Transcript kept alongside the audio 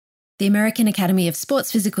the American Academy of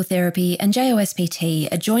Sports Physical Therapy and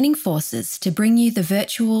JOSPT are joining forces to bring you the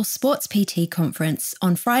virtual Sports PT conference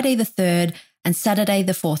on Friday the 3rd and Saturday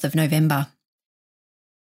the 4th of November.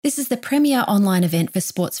 This is the premier online event for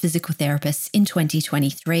sports physical therapists in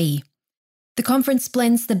 2023. The conference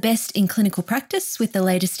blends the best in clinical practice with the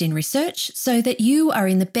latest in research so that you are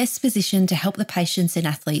in the best position to help the patients and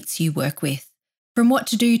athletes you work with. From what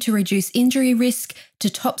to do to reduce injury risk to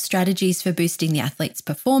top strategies for boosting the athlete's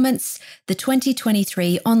performance, the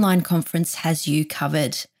 2023 online conference has you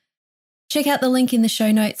covered. Check out the link in the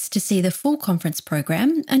show notes to see the full conference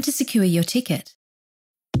program and to secure your ticket.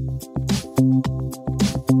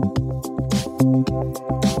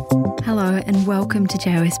 Hello and welcome to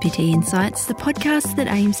JOSPT Insights, the podcast that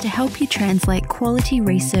aims to help you translate quality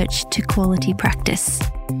research to quality practice.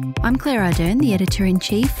 I'm Claire Ardern, the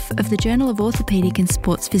Editor-in-Chief of the Journal of Orthopaedic and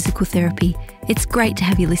Sports Physical Therapy. It's great to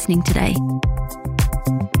have you listening today.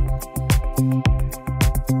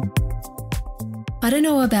 I don't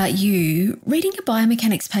know about you, reading a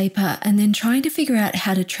biomechanics paper and then trying to figure out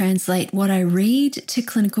how to translate what I read to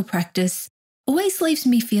clinical practice always leaves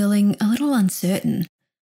me feeling a little uncertain.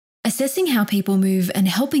 Assessing how people move and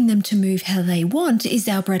helping them to move how they want is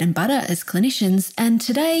our bread and butter as clinicians, and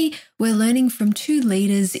today we're learning from two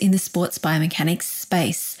leaders in the sports biomechanics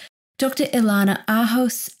space, Dr. Elanna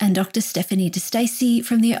Arhos and Dr. Stephanie Stasi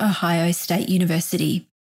from the Ohio State University.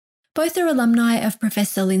 Both are alumni of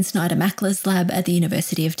Professor Lynn Snyder-Mackler's lab at the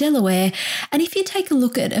University of Delaware, and if you take a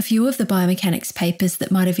look at a few of the biomechanics papers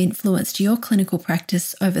that might have influenced your clinical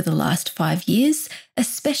practice over the last 5 years,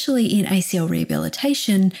 especially in ACL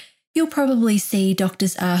rehabilitation, you'll probably see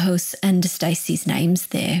Drs. Arhos and Stasi's names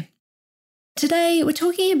there. Today, we're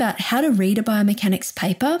talking about how to read a biomechanics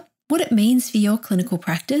paper, what it means for your clinical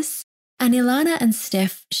practice, and Elanna and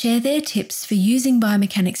Steph share their tips for using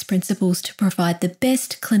biomechanics principles to provide the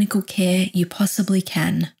best clinical care you possibly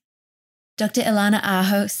can. Dr. Elanna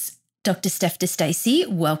Arhos, Dr. Steph Stasi,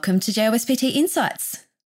 welcome to JOSPT Insights.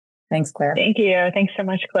 Thanks, Claire. Thank you. Thanks so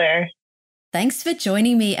much, Claire. Thanks for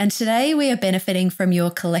joining me. And today we are benefiting from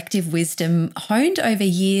your collective wisdom honed over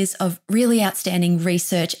years of really outstanding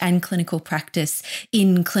research and clinical practice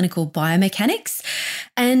in clinical biomechanics.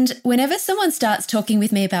 And whenever someone starts talking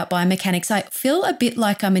with me about biomechanics, I feel a bit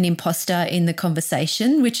like I'm an imposter in the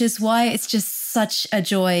conversation, which is why it's just such a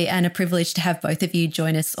joy and a privilege to have both of you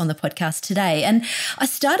join us on the podcast today. And I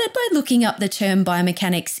started by looking up the term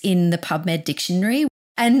biomechanics in the PubMed dictionary.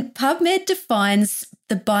 And PubMed defines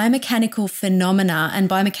the biomechanical phenomena, and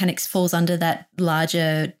biomechanics falls under that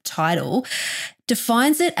larger title,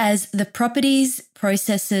 defines it as the properties,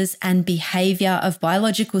 processes, and behaviour of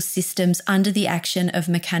biological systems under the action of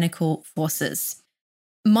mechanical forces.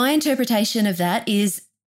 My interpretation of that is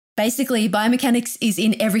basically biomechanics is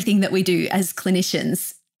in everything that we do as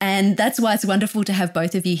clinicians. And that's why it's wonderful to have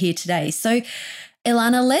both of you here today. So,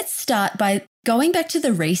 Elanna, let's start by going back to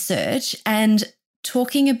the research and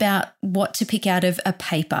talking about what to pick out of a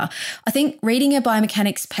paper. I think reading a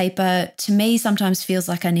biomechanics paper to me sometimes feels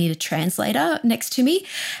like I need a translator next to me.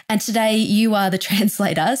 And today you are the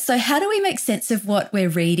translator. So how do we make sense of what we're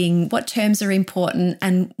reading? What terms are important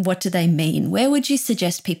and what do they mean? Where would you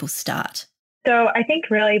suggest people start? So I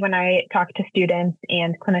think really when I talk to students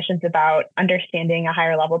and clinicians about understanding a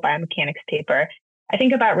higher level biomechanics paper, I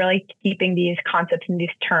think about really keeping these concepts and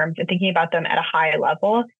these terms and thinking about them at a high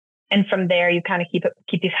level. And from there, you kind of keep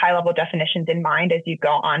these high-level definitions in mind as you go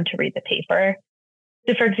on to read the paper.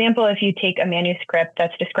 So for example, if you take a manuscript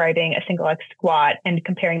that's describing a single leg squat and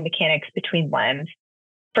comparing mechanics between limbs,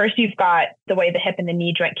 first you've got the way the hip and the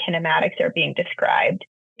knee joint kinematics are being described.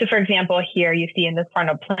 So for example, here you see in the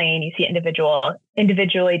frontal plane, you see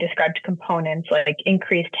individually described components like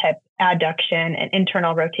increased hip adduction and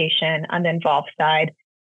internal rotation on the involved side.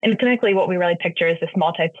 And clinically, what we really picture is this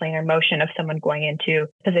multiplanar motion of someone going into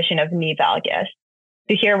position of knee valgus.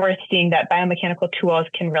 So here we're seeing that biomechanical tools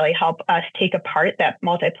can really help us take apart that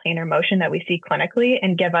multiplanar motion that we see clinically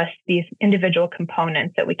and give us these individual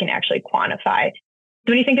components that we can actually quantify. So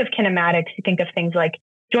when you think of kinematics, you think of things like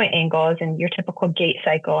joint angles and your typical gait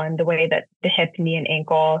cycle and the way that the hip, knee, and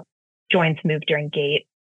ankle joints move during gait.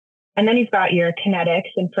 And then you've got your kinetics.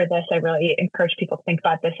 And for this, I really encourage people to think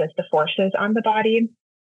about this as the forces on the body.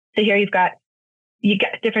 So here you got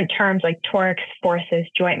different terms like torques, forces,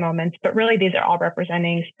 joint moments, but really these are all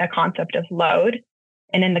representing a concept of load.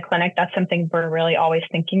 And in the clinic, that's something we're really always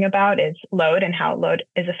thinking about is load and how load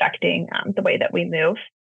is affecting the way that we move.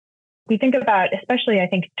 We think about, especially I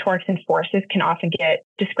think torques and forces can often get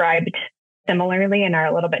described similarly and are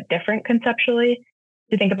a little bit different conceptually.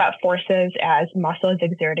 We think about forces as muscles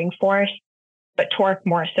exerting force, but torque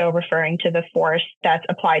more so referring to the force that's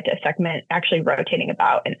applied to a segment actually rotating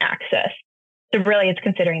about an axis. So really it's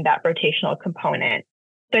considering that rotational component.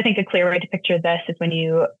 So I think a clear way to picture this is when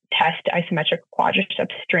you test isometric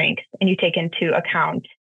quadriceps strength and you take into account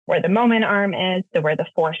where the moment arm is, so where the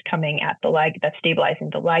force coming at the leg that's stabilizing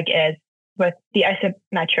the leg is. With the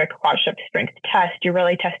isometric quadriceps strength test, you're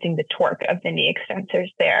really testing the torque of the knee extensors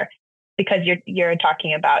there because you're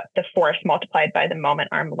talking about the force multiplied by the moment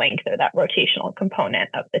arm length or that rotational component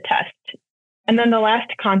of the test. And then the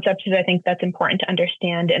last concept is I think that's important to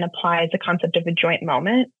understand and apply is the concept of a joint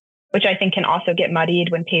moment, which I think can also get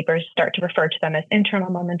muddied when papers start to refer to them as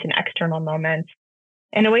internal moments and external moments.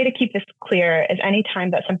 And a way to keep this clear is any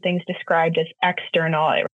time that something's described as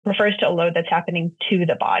external, it refers to a load that's happening to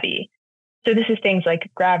the body. So this is things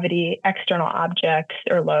like gravity, external objects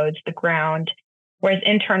or loads, the ground, whereas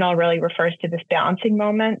internal really refers to this balancing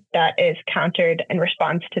moment that is countered in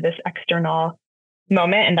response to this external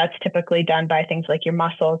moment. And that's typically done by things like your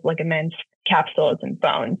muscles, ligaments, capsules, and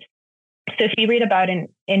bones. So if you read about an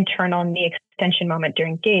internal knee extension moment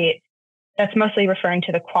during gait, that's mostly referring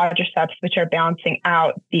to the quadriceps, which are balancing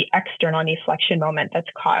out the external knee flexion moment that's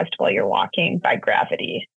caused while you're walking by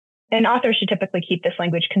gravity. And authors should typically keep this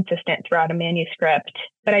language consistent throughout a manuscript,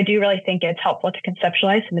 but I do really think it's helpful to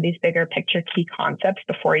conceptualize some of these bigger picture key concepts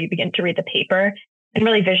before you begin to read the paper and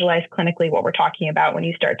really visualize clinically what we're talking about when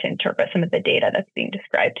you start to interpret some of the data that's being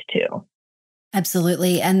described too.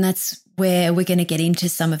 Absolutely. And that's where we're going to get into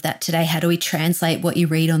some of that today. How do we translate what you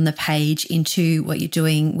read on the page into what you're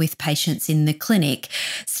doing with patients in the clinic?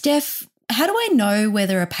 Steph, how do I know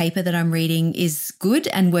whether a paper that I'm reading is good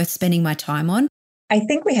and worth spending my time on? I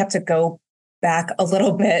think we have to go back a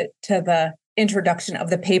little bit to the introduction of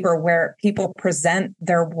the paper where people present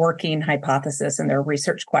their working hypothesis and their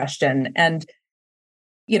research question. And,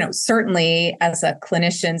 certainly as a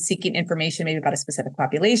clinician seeking information maybe about a specific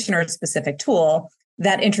population or a specific tool,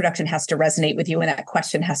 that introduction has to resonate with you and that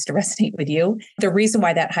question has to resonate with you. The reason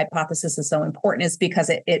why that hypothesis is so important is because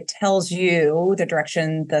it tells you the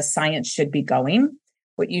direction the science should be going,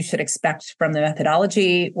 what you should expect from the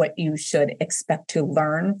methodology, what you should expect to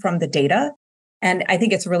learn from the data. And I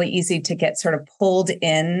think it's really easy to get sort of pulled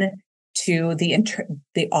in to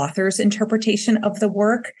the author's interpretation of the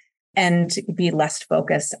work and be less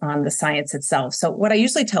focused on the science itself. So what I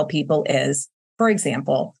usually tell people is, for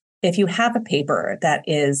example, if you have a paper that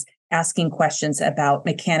is asking questions about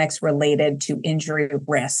mechanics related to injury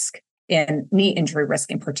risk and knee injury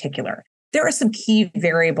risk in particular, there are some key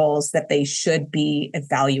variables that they should be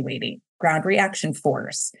evaluating: ground reaction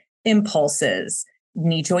force, impulses,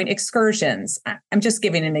 knee joint excursions. I'm just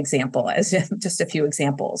giving an example as just a few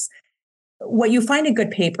examples. What you find in good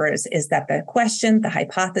papers is that the question, the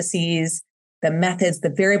hypotheses, the methods, the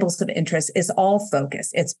variables of interest is all focused.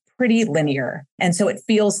 It's pretty linear. And so it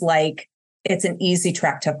feels like it's an easy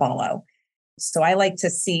track to follow. So I like to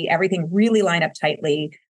see everything really line up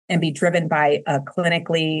tightly and be driven by a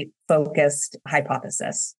clinically focused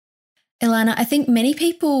hypothesis. Elanna, I think many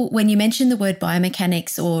people, when you mention the word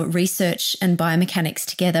biomechanics or research and biomechanics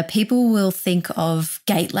together, people will think of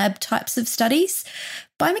gait lab types of studies.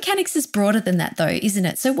 Biomechanics is broader than that though, isn't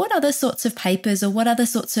it? So what other sorts of papers or what other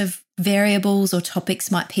sorts of variables or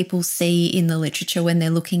topics might people see in the literature when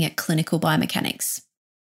they're looking at clinical biomechanics?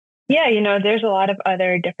 Yeah, there's a lot of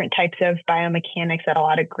other different types of biomechanics that a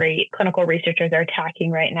lot of great clinical researchers are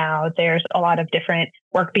attacking right now. There's a lot of different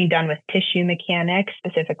work being done with tissue mechanics,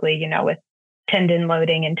 specifically, with tendon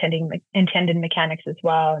loading and tendon mechanics as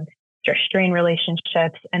well, and stress-strain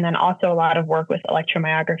relationships. And then also a lot of work with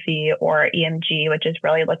electromyography or EMG, which is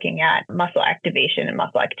really looking at muscle activation and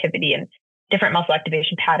muscle activity and different muscle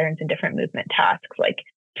activation patterns and different movement tasks, like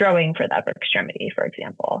throwing for the upper extremity, for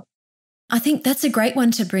example. I think that's a great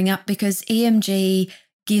one to bring up because EMG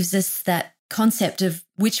gives us that concept of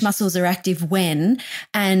which muscles are active when,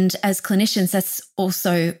 and as clinicians, that's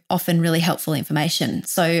also often really helpful information.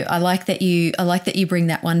 So I like that you bring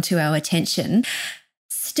that one to our attention.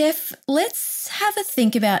 Steph, let's have a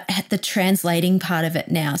think about the translating part of it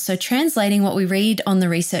now. So translating what we read on the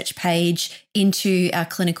research page into our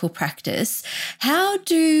clinical practice. How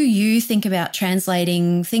do you think about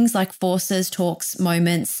translating things like forces, torques,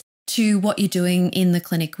 moments to what you're doing in the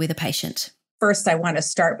clinic with a patient? First, I want to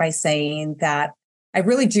start by saying that I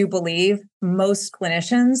really do believe most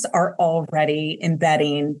clinicians are already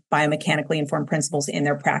embedding biomechanically informed principles in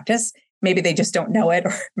their practice. Maybe they just don't know it,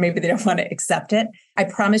 or maybe they don't want to accept it. I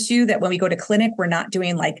promise you that when we go to clinic, we're not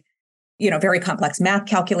doing very complex math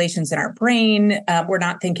calculations in our brain. We're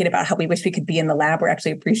not thinking about how we wish we could be in the lab. We're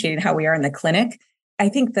actually appreciating how we are in the clinic. I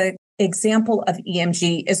think the example of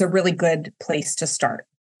EMG is a really good place to start.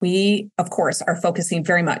 We, of course, are focusing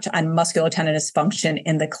very much on musculotendinous function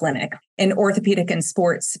in the clinic. In orthopedic and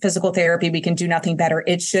sports physical therapy, we can do nothing better.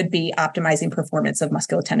 It should be optimizing performance of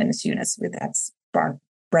musculotendinous units. That's our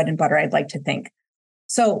bread and butter, I'd like to think.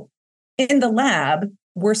 So in the lab,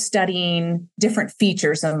 we're studying different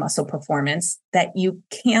features of muscle performance that you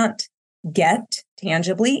can't get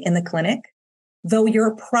tangibly in the clinic, though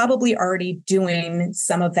you're probably already doing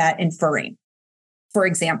some of that inferring. For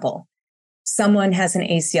example, someone has an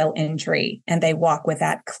ACL injury and they walk with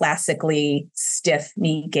that classically stiff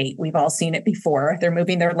knee gait. We've all seen it before. They're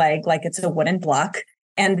moving their leg like it's a wooden block.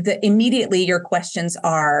 And immediately your questions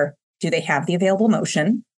are, do they have the available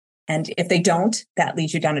motion? And if they don't, that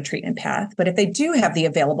leads you down a treatment path. But if they do have the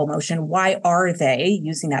available motion, why are they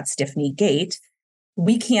using that stiff knee gait?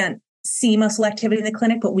 We can't see muscle activity in the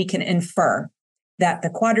clinic, but we can infer that the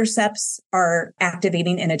quadriceps are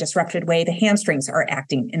activating in a disrupted way. The hamstrings are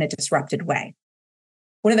acting in a disrupted way.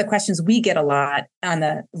 One of the questions we get a lot on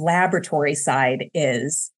the laboratory side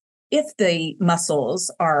is, if the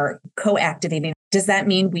muscles are co-activating, does that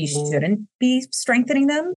mean we shouldn't be strengthening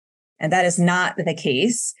them? And that is not the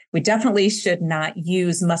case. We definitely should not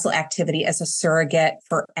use muscle activity as a surrogate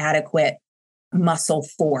for adequate muscle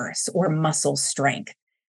force or muscle strength.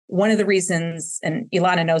 One of the reasons, and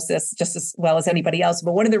Elanna knows this just as well as anybody else,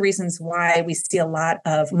 but one of the reasons why we see a lot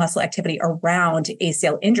of muscle activity around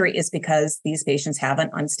ACL injury is because these patients have an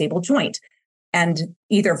unstable joint. And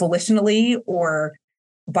either volitionally or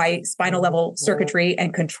by spinal level circuitry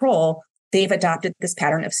and control, they've adopted this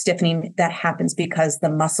pattern of stiffening that happens because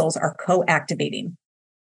the muscles are co-activating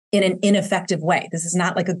in an ineffective way. This is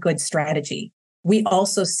not like a good strategy. We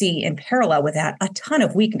also see in parallel with that a ton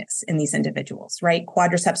of weakness in these individuals, right?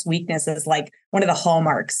 Quadriceps weakness is like one of the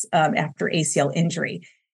hallmarks after ACL injury.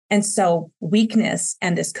 And so weakness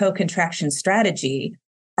and this co-contraction strategy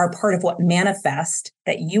are part of what manifest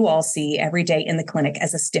that you all see every day in the clinic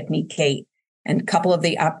as a stiff knee gait. And a couple of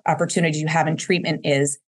the opportunities you have in treatment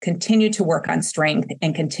is continue to work on strength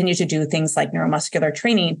and continue to do things like neuromuscular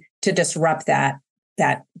training to disrupt that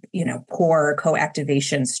poor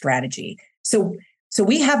co-activation strategy. So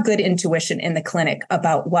we have good intuition in the clinic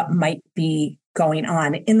about what might be going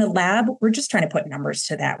on. In the lab, we're just trying to put numbers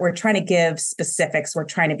to that. We're trying to give specifics. We're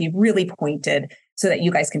trying to be really pointed so that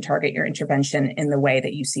you guys can target your intervention in the way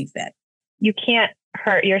that you see fit. You can't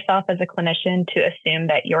hurt yourself as a clinician to assume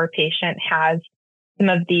that your patient has some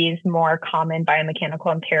of these more common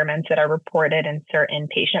biomechanical impairments that are reported in certain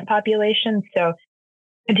patient populations. So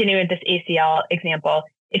continuing with this ACL example,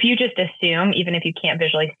 if you just assume, even if you can't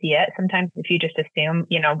visually see it, sometimes if you just assume,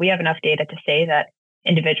 we have enough data to say that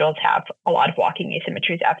individuals have a lot of walking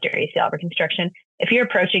asymmetries after ACL reconstruction. If you're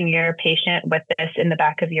approaching your patient with this in the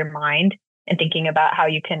back of your mind and thinking about how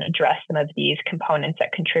you can address some of these components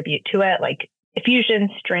that contribute to it, like diffusion,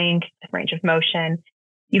 strength, range of motion,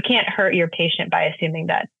 you can't hurt your patient by assuming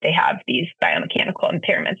that they have these biomechanical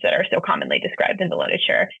impairments that are so commonly described in the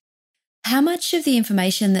literature. How much of the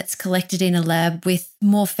information that's collected in a lab with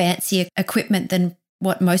more fancy equipment than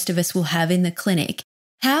what most of us will have in the clinic,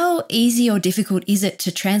 how easy or difficult is it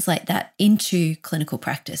to translate that into clinical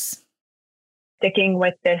practice? Sticking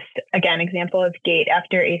with this, again, example of gait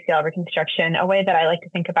after ACL reconstruction, a way that I like to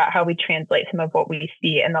think about how we translate some of what we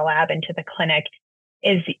see in the lab into the clinic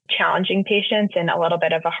is challenging patients and a little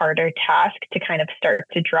bit of a harder task to kind of start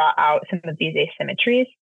to draw out some of these asymmetries.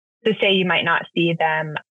 So say you might not see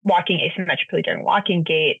them walking asymmetrically during walking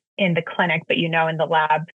gait in the clinic, but in the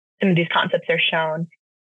lab, some of these concepts are shown.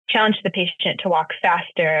 Challenge the patient to walk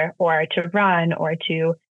faster or to run or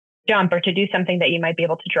to jump or to do something that you might be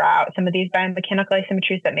able to draw out some of these biomechanical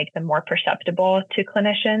asymmetries that make them more perceptible to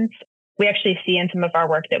clinicians. We actually see in some of our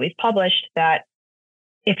work that we've published that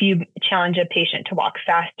if you challenge a patient to walk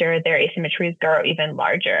faster, their asymmetries grow even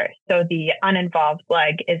larger. So the uninvolved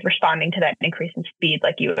leg is responding to that increase in speed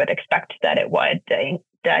like you would expect that it would.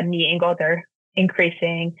 The knee angles are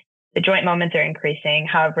increasing, the joint moments are increasing.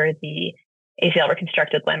 However, the ACL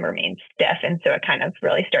reconstructed limb remains stiff. And so it kind of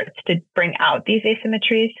really starts to bring out these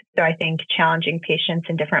asymmetries. So I think challenging patients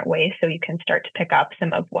in different ways so you can start to pick up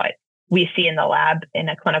some of what we see in the lab in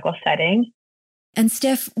a clinical setting. And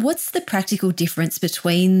Steph, what's the practical difference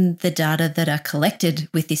between the data that are collected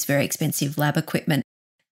with this very expensive lab equipment?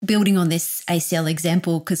 Building on this ACL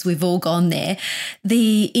example, because we've all gone there,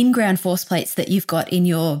 the in-ground force plates that you've got in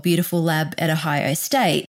your beautiful lab at Ohio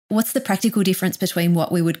State, what's the practical difference between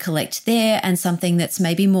what we would collect there and something that's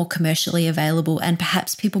maybe more commercially available and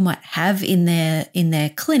perhaps people might have in their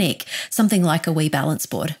clinic, something like a Wii balance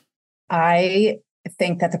board? I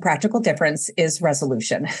think that the practical difference is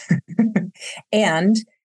resolution. And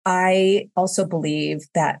I also believe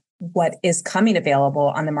that what is coming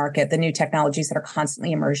available on the market, the new technologies that are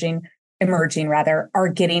constantly emerging are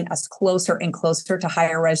getting us closer and closer to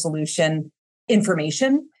higher resolution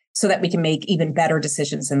information so that we can make even better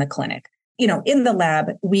decisions in the clinic. In the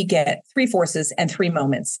lab, we get 3 forces and 3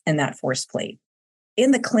 moments in that force plate.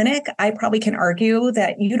 In the clinic, I probably can argue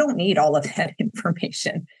that you don't need all of that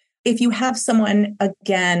information. If you have someone,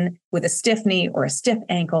 again, with a stiff knee or a stiff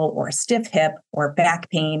ankle or a stiff hip or back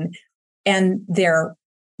pain, and they're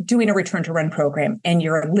doing a return to run program and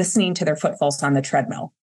you're listening to their footfalls on the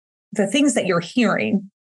treadmill, the things that you're hearing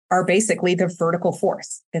are basically the vertical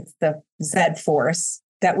force. It's the Z force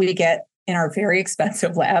that we get in our very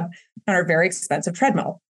expensive lab on our very expensive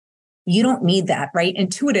treadmill. You don't need that, right?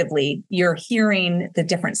 Intuitively, you're hearing the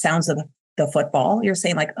different sounds of the football. You're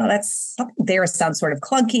saying like, oh, that's something there sounds sort of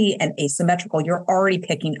clunky and asymmetrical. You're already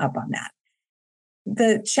picking up on that.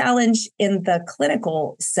 The challenge in the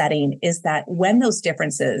clinical setting is that when those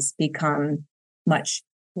differences become much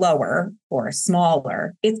lower or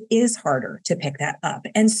smaller, it is harder to pick that up.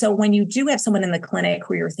 And so when you do have someone in the clinic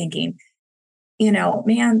where you're thinking,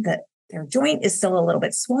 man, that their joint is still a little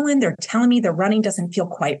bit swollen. They're telling me the running doesn't feel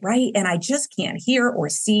quite right. And I just can't hear or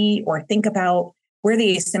see or think about where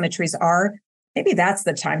the asymmetries are. Maybe that's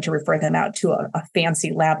the time to refer them out to a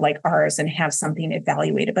fancy lab like ours and have something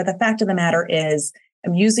evaluated. But the fact of the matter is,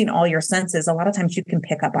 using all your senses, a lot of times you can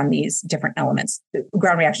pick up on these different elements,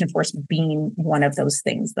 ground reaction force being one of those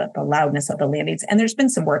things, the loudness of the landings. And there's been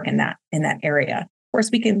some work in that area. Of course,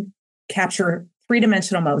 we can capture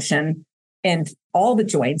 3-dimensional motion in all the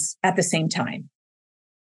joints at the same time.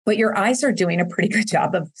 But your eyes are doing a pretty good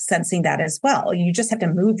job of sensing that as well. You just have to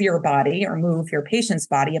move your body or move your patient's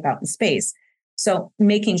body about in space. So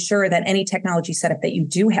making sure that any technology setup that you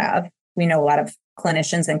do have, we know a lot of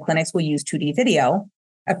clinicians and clinics will use 2D video,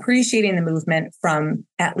 appreciating the movement from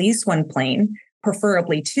at least one plane,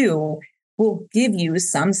 preferably 2, will give you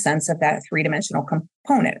some sense of that 3-dimensional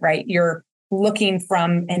component, right? You're looking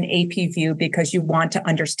from an AP view because you want to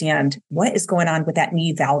understand what is going on with that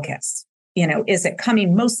knee valgus. Is it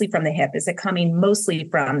coming mostly from the hip? Is it coming mostly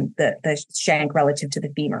from the shank relative to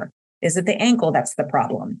the femur? Is it the ankle that's the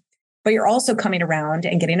problem? But you're also coming around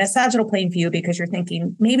and getting a sagittal plane view because you're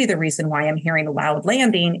thinking maybe the reason why I'm hearing a loud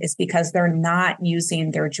landing is because they're not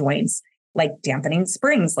using their joints like dampening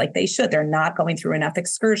springs like they should. They're not going through enough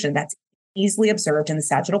excursion. That's easily observed in the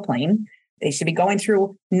sagittal plane. They should be going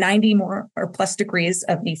through 90 more or plus degrees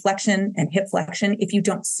of knee flexion and hip flexion. If you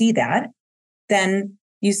don't see that, then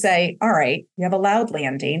you say, all right, you have a loud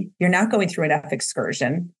landing. You're not going through enough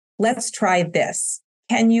excursion. Let's try this.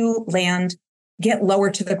 Can you get lower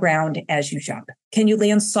to the ground as you jump? Can you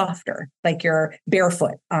land softer, like you're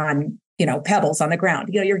barefoot on, pebbles on the ground?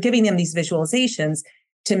 You're giving them these visualizations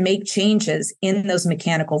to make changes in those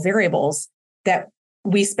mechanical variables that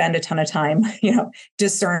we spend a ton of time,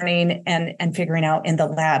 discerning and figuring out in the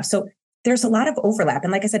lab. So there's a lot of overlap.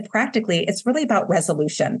 And like I said, practically, it's really about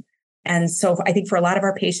resolution. And so I think for a lot of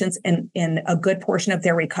our patients in a good portion of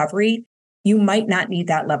their recovery, you might not need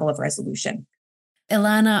that level of resolution.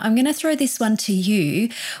 Elanna, I'm going to throw this one to you.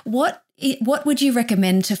 What would you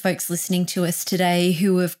recommend to folks listening to us today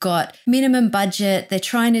who have got minimum budget? They're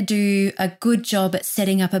trying to do a good job at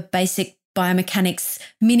setting up a basic biomechanics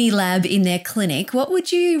mini lab in their clinic. What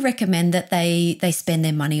would you recommend that they spend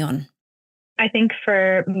their money on? I think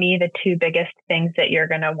for me, the 2 biggest things that you're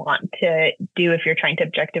going to want to do if you're trying to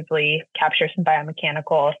objectively capture some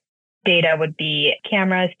biomechanical data would be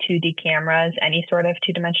cameras, 2D cameras, any sort of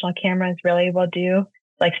 2-dimensional cameras really will do.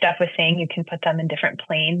 Like Steph was saying, you can put them in different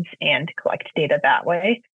planes and collect data that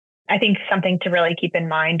way. I think something to really keep in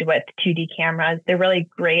mind with 2D cameras, they're really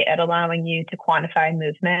great at allowing you to quantify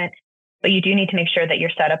movement, but you do need to make sure that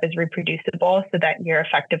your setup is reproducible so that you're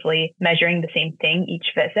effectively measuring the same thing each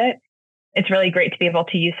visit. It's really great to be able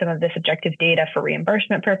to use some of this objective data for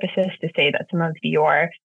reimbursement purposes to say that some of your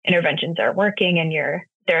interventions are working and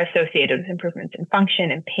they're associated with improvements in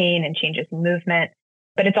function and pain and changes in movement.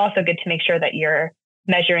 But it's also good to make sure that you're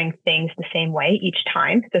measuring things the same way each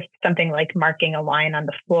time. So something like marking a line on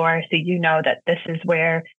the floor so you know that this is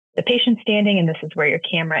where the patient's standing and this is where your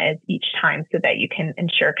camera is each time so that you can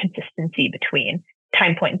ensure consistency between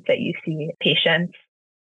time points that you see patients.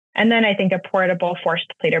 And then I think a portable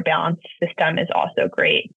forced plater balance system is also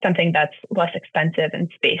great. Something that's less expensive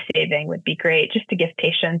and space saving would be great just to give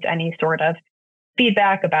patients any sort of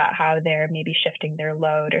feedback about how they're maybe shifting their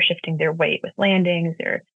load or shifting their weight with landings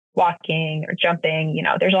or walking or jumping.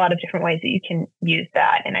 There's a lot of different ways that you can use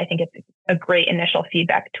that. And I think it's a great initial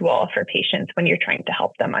feedback tool for patients when you're trying to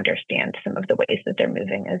help them understand some of the ways that they're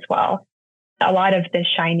moving as well. a lot of the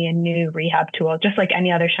shiny and new rehab tool, just like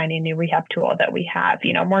any other shiny and new rehab tool that we have,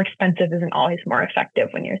 more expensive isn't always more effective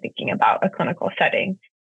when you're thinking about a clinical setting.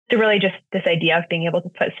 So really just this idea of being able to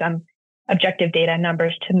put some objective data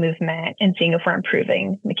numbers to movement and seeing if we're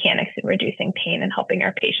improving mechanics and reducing pain and helping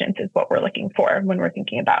our patients is what we're looking for when we're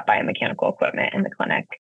thinking about biomechanical equipment in the clinic.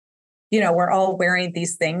 We're all wearing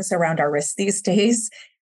these things around our wrists these days.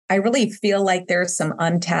 I really feel like there's some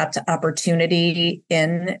untapped opportunity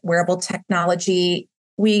in wearable technology.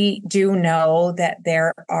 We do know that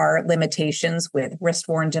there are limitations with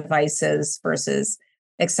wrist-worn devices versus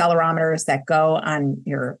accelerometers that go on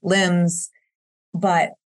your limbs,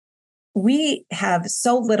 but we have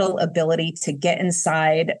so little ability to get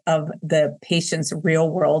inside of the patient's real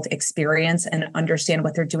world experience and understand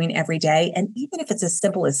what they're doing every day. And even if it's as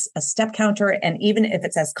simple as a step counter, and even if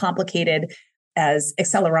it's as complicated as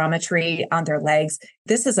accelerometry on their legs,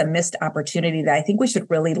 this is a missed opportunity that I think we should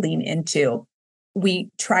really lean into. We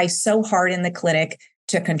try so hard in the clinic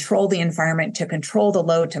to control the environment, to control the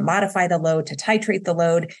load, to modify the load, to titrate the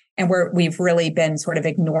load. And we've really been sort of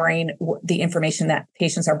ignoring the information that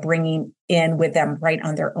patients are bringing in with them right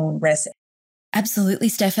on their own risk. Absolutely,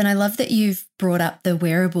 Steph. And I love that you've brought up the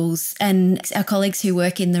wearables, and our colleagues who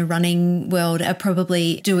work in the running world are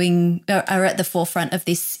probably are at the forefront of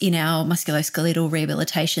this in our musculoskeletal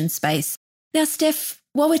rehabilitation space. Now, Steph,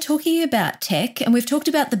 while we're talking about tech, and we've talked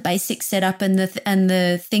about the basic setup and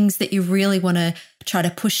the things that you really want to try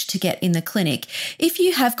to push to get in the clinic, if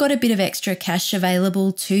you have got a bit of extra cash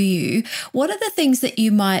available to you, what are the things that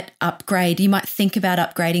you might upgrade, you might think about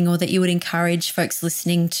upgrading, or that you would encourage folks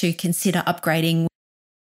listening to consider upgrading?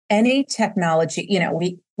 Any technology,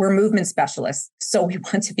 we're movement specialists, so we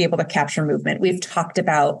want to be able to capture movement. We've talked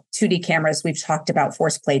about 2D cameras, we've talked about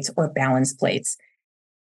force plates or balance plates.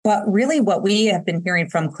 But really what we have been hearing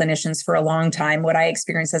from clinicians for a long time, what I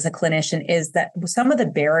experience as a clinician, is that some of the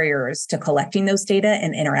barriers to collecting those data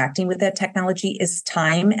and interacting with that technology is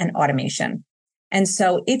time and automation. And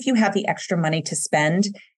so if you have the extra money to spend,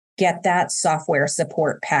 get that software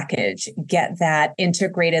support package, get that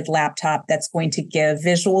integrated laptop that's going to give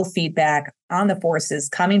visual feedback on the forces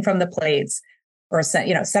coming from the plates, or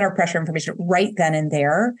center pressure information right then and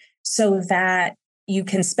there, so that you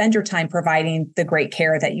can spend your time providing the great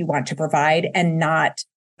care that you want to provide and not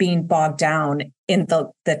being bogged down in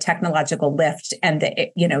the technological lift and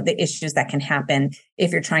the issues that can happen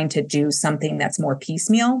if you're trying to do something that's more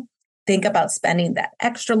piecemeal. Think about spending that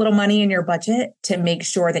extra little money in your budget to make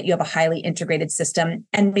sure that you have a highly integrated system,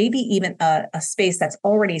 and maybe even a space that's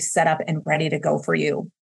already set up and ready to go for you.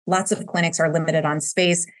 Lots of clinics are limited on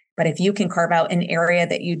space, but if you can carve out an area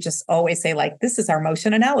that you just always say, like, this is our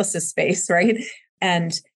motion analysis space, right?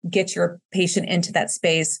 And get your patient into that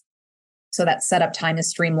space so that setup time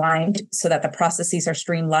is streamlined, so that the processes are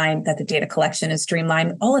streamlined, that the data collection is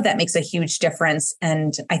streamlined. All of that makes a huge difference,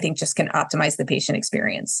 and I think just can optimize the patient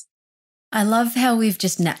experience. I love how we've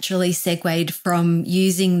just naturally segued from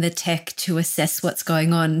using the tech to assess what's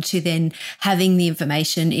going on to then having the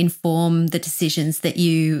information inform the decisions that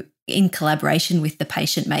you, in collaboration with the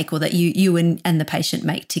patient, make, or that you and the patient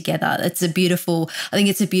make together. I think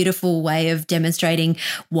it's a beautiful way of demonstrating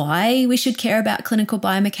why we should care about clinical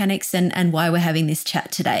biomechanics and why we're having this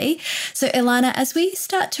chat today. So Elanna, as we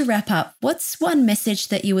start to wrap up, what's one message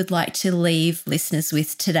that you would like to leave listeners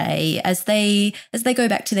with today as they go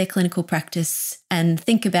back to their clinical practice and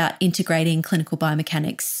think about integrating clinical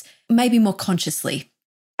biomechanics, maybe more consciously?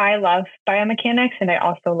 I love biomechanics, and I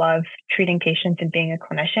also love treating patients and being a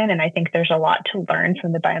clinician. And I think there's a lot to learn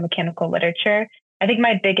from the biomechanical literature. I think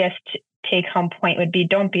my biggest take-home point would be,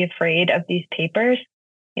 don't be afraid of these papers.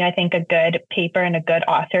 I think a good paper and a good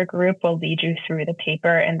author group will lead you through the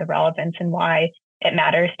paper and the relevance and why it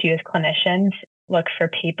matters to you as clinicians. Look for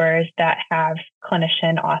papers that have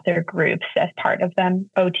clinician author groups as part of them,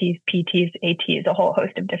 OTs, PTs, ATs, a whole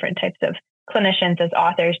host of different types of clinicians as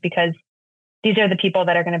authors, because these are the people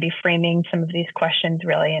that are going to be framing some of these questions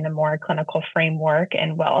really in a more clinical framework,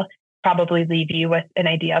 and will probably leave you with an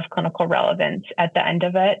idea of clinical relevance at the end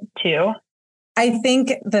of it too. I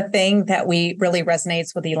think the thing that really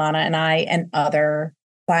resonates with Elanna and I and other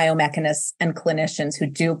biomechanists and clinicians who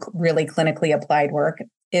do really clinically applied work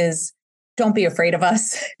is, don't be afraid of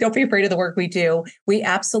us. Don't be afraid of the work we do. We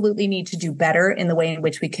absolutely need to do better in the way in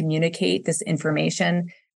which we communicate this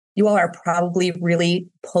information. You all are probably really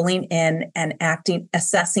pulling in and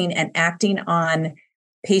assessing and acting on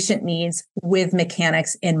patient needs with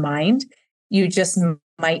mechanics in mind. You just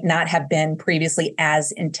might not have been previously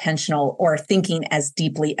as intentional or thinking as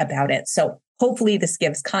deeply about it. So hopefully this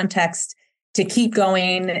gives context to keep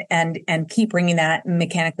going and keep bringing that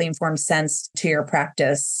mechanically informed sense to your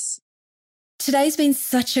practice. Today's been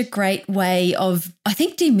such a great way of, I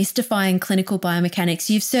think, demystifying clinical biomechanics.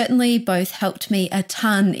 You've certainly both helped me a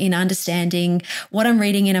ton in understanding what I'm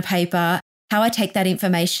reading in a paper, how I take that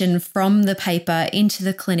information from the paper into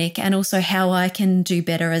the clinic, and also how I can do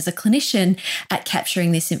better as a clinician at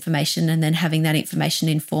capturing this information and then having that information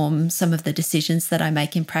inform some of the decisions that I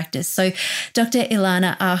make in practice. So Dr.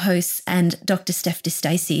 Elanna Arhos and Dr.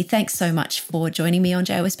 Stasi, thanks so much for joining me on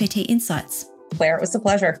JOSPT Insights. Claire, it was a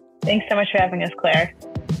pleasure. Thanks so much for having us, Claire.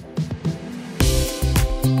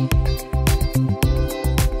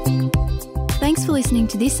 Thanks for listening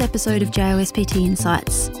to this episode of JOSPT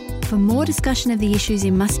Insights. For more discussion of the issues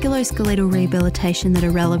in musculoskeletal rehabilitation that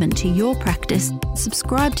are relevant to your practice,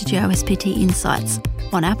 subscribe to JOSPT Insights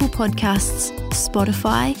on Apple Podcasts,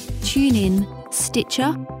 Spotify, TuneIn,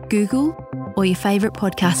 Stitcher, Google, or your favourite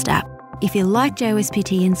podcast app. If you like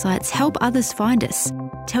JOSPT Insights, help others find us.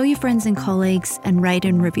 Tell your friends and colleagues and rate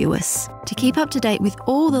and review us. To keep up to date with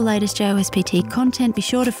all the latest JOSPT content, be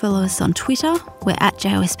sure to follow us on Twitter, we're at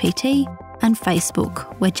JOSPT, and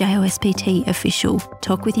Facebook, we're JOSPT Official.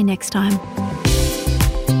 Talk with you next time.